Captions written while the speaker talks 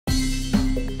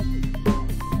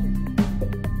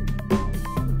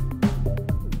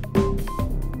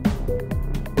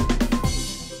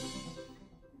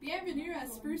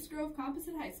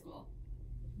Composite High School.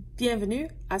 Bienvenue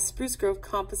à Spruce Grove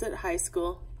Composite High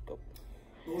School.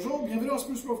 Bonjour, bienvenue à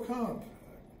Spruce Grove Comp.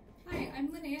 Hi, I'm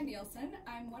Linnea Nielsen.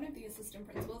 I'm one of the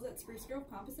assistant principals at Spruce Grove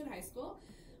Composite High School.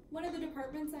 One of the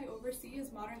departments I oversee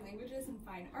is Modern Languages and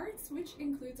Fine Arts, which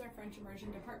includes our French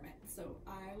immersion department. So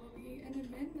I will be an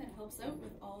admin that helps out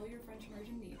with all your French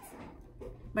immersion needs.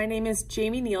 My name is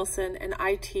Jamie Nielsen, and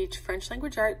I teach French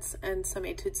language arts and some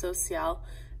études sociales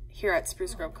here at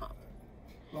Spruce Grove Comp.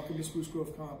 Welcome to Spruce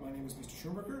Grove Comp. My name is Mr.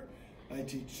 Schumacher. I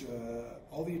teach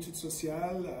all the études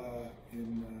sociales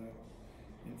in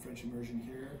French immersion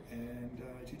here, and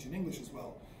I teach in English as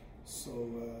well. So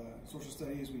social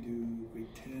studies, we do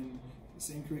grade 10, the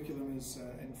same curriculum as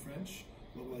in French,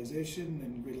 globalization,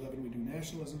 and grade 11 we do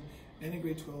nationalism, and in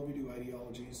grade 12 we do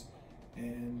ideologies,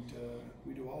 and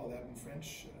we do all of that in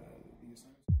French. The assignments.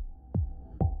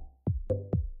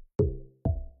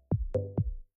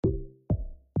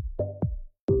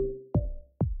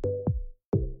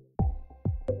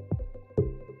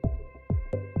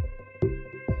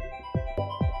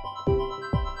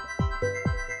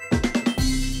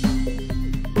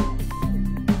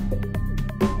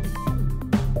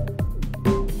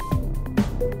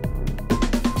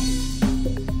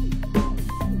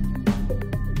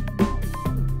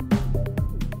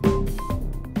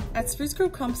 At Spruce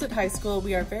Grove Composite High School,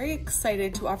 we are very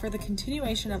excited to offer the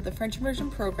continuation of the French immersion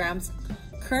programs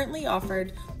currently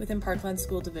offered within Parkland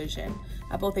School Division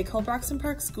at both École Broxton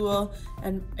Park School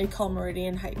and École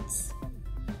Meridian Heights.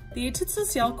 The Études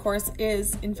Sociales course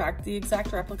is, in fact, the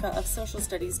exact replica of social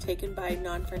studies taken by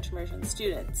non-French immersion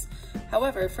students.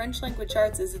 However, French language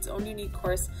arts is its own unique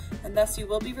course, and thus you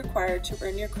will be required to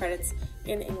earn your credits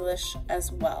in English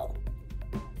as well.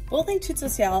 Both Études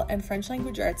Sociales and French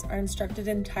language arts are instructed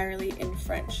entirely in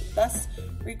French, thus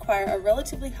require a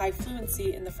relatively high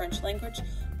fluency in the French language,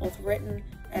 both written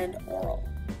and oral.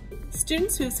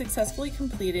 Students who have successfully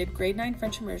completed grade 9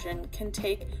 French immersion can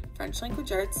take French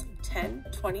language arts 10,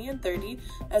 20, and 30,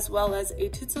 as well as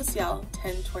Études Sociales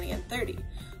 10, 20, and 30.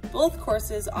 Both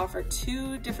courses offer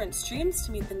two different streams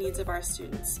to meet the needs of our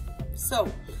students. So,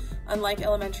 unlike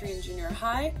elementary and junior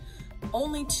high,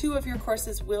 only two of your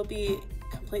courses will be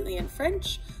completely in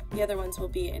French, the other ones will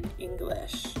be in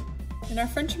English. In our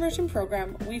French immersion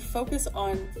program, we focus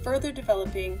on further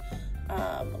developing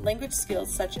language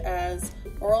skills such as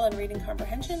oral and reading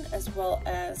comprehension, as well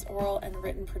as oral and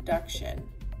written production.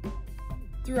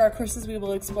 Through our courses, we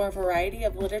will explore a variety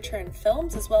of literature and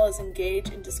films, as well as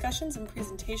engage in discussions and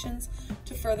presentations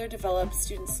to further develop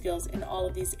student skills in all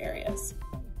of these areas.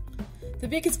 The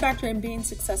biggest factor in being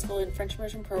successful in French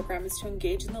immersion program is to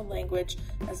engage in the language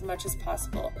as much as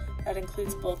possible. That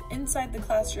includes both inside the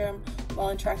classroom, while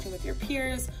interacting with your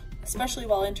peers, especially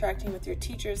while interacting with your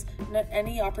teachers, and at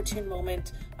any opportune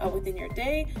moment within your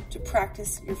day to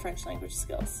practice your French language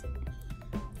skills.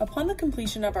 Upon the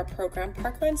completion of our program,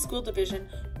 Parkland School Division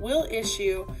will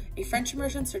issue a French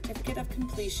immersion certificate of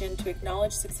completion to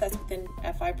acknowledge success within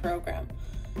FI program.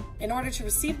 In order to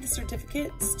receive the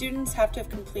certificate, students have to have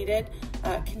completed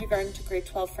kindergarten to grade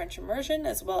 12 French immersion,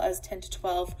 as well as 10 to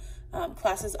 12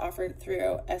 classes offered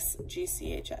through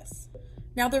SGCHS.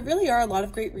 Now, there really are a lot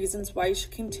of great reasons why you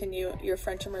should continue your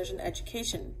French immersion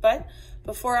education, but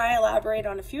before I elaborate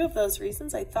on a few of those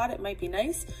reasons, I thought it might be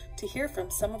nice to hear from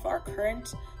some of our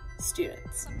current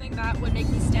students. Something that would make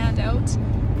me stand out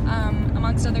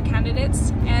amongst other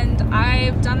candidates, and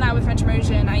I've done that with French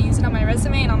immersion. I use it on my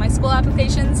resume and on my school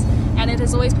applications, and it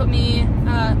has always put me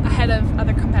ahead of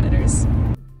other competitors.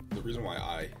 The reason why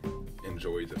I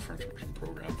enjoy the French immersion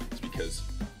program is because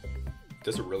it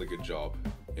does a really good job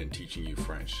in teaching you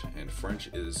French, and French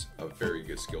is a very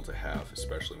good skill to have,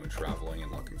 especially when traveling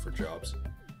and looking for jobs.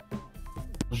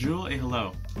 Bonjour et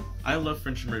hello. I love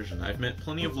French immersion. I've met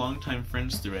plenty of longtime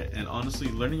friends through it, and honestly,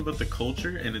 learning about the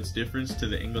culture and its difference to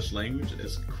the English language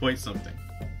is quite something.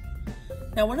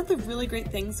 Now, one of the really great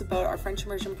things about our French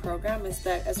immersion program is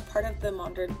that as part of the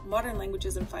Modern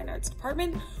Languages and Fine Arts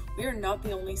department, we are not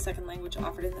the only second language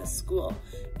offered in this school.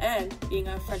 And being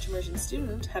a French immersion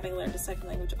student, having learned a second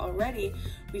language already,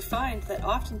 we find that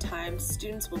oftentimes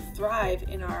students will thrive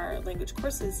in our language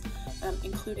courses,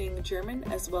 including German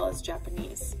as well as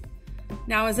Japanese.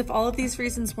 Now, as if all of these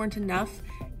reasons weren't enough,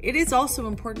 it is also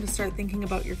important to start thinking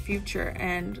about your future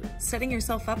and setting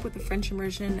yourself up with a French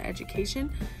immersion education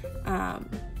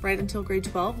right until grade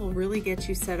 12 will really get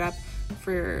you set up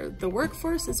for the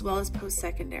workforce as well as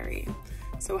post-secondary.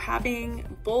 So having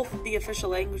both the official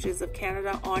languages of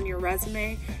Canada on your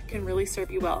resume can really serve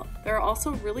you well. There are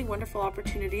also really wonderful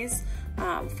opportunities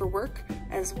for work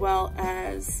as well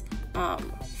as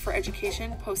for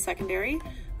education post-secondary,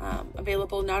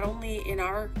 available not only in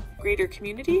our greater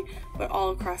community, but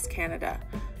all across Canada.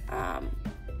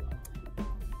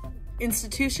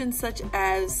 Institutions such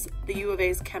as the U of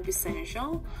A's Campus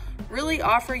Saint-Jean really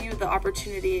offer you the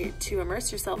opportunity to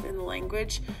immerse yourself in the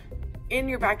language in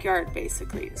your backyard,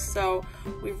 basically. So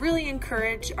we really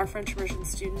encourage our French immersion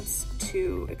students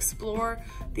to explore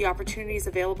the opportunities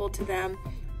available to them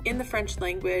in the French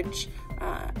language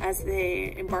as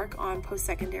they embark on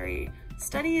post-secondary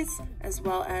studies, as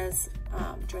well as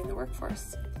join the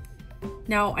workforce.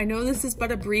 Now, I know this is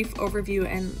but a brief overview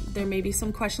and there may be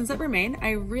some questions that remain.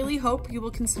 I really hope you will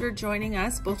consider joining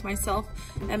us, both myself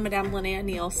and Madame Linnea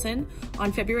Nielsen,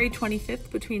 on February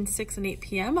 25th between 6 and 8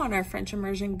 p.m. on our French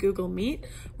Immersion Google Meet,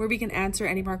 where we can answer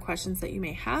any more questions that you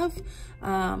may have.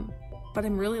 But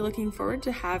I'm really looking forward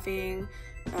to having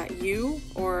you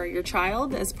or your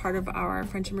child as part of our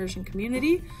French immersion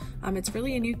community. It's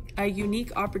really a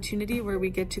unique opportunity where we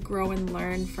get to grow and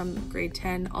learn from grade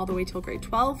 10 all the way till grade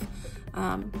 12,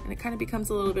 and it kind of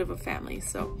becomes a little bit of a family.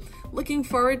 So looking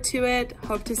forward to it.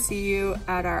 Hope to see you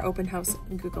at our open house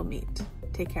Google Meet.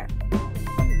 Take care.